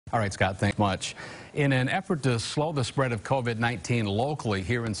All right, Scott, thanks much. In an effort to slow the spread of COVID-19 locally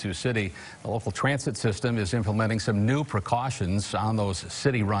here in Sioux City, the local transit system is implementing some new precautions on those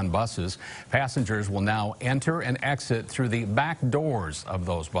city-run buses. Passengers will now enter and exit through the back doors of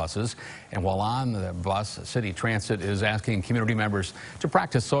those buses. And while on the bus, City Transit is asking community members to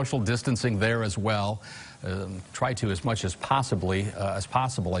practice social distancing there as well. Try to, as much as possible,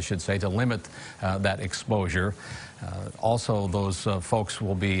 I should say, to limit that exposure. Also, those folks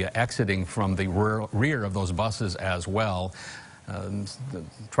will be exiting from the rear of those buses as well.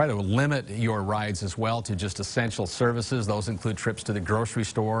 Try to limit your rides as well to just essential services. Those include trips to the grocery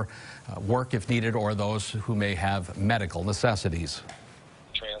store, work if needed, or those who may have medical necessities.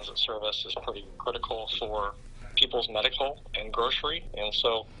 Transit service is pretty critical for people's medical and grocery, and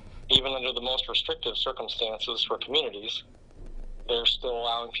so even under the most restrictive circumstances for communities, they're still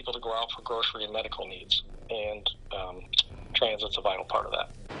allowing people to go out for grocery and medical needs, and transit's a vital part of that.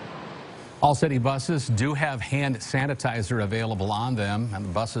 All city buses do have hand sanitizer available on them, and the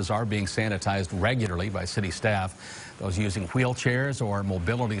buses are being sanitized regularly by city staff. Those using wheelchairs or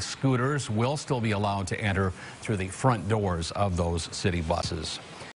mobility scooters will still be allowed to enter through the front doors of those city buses.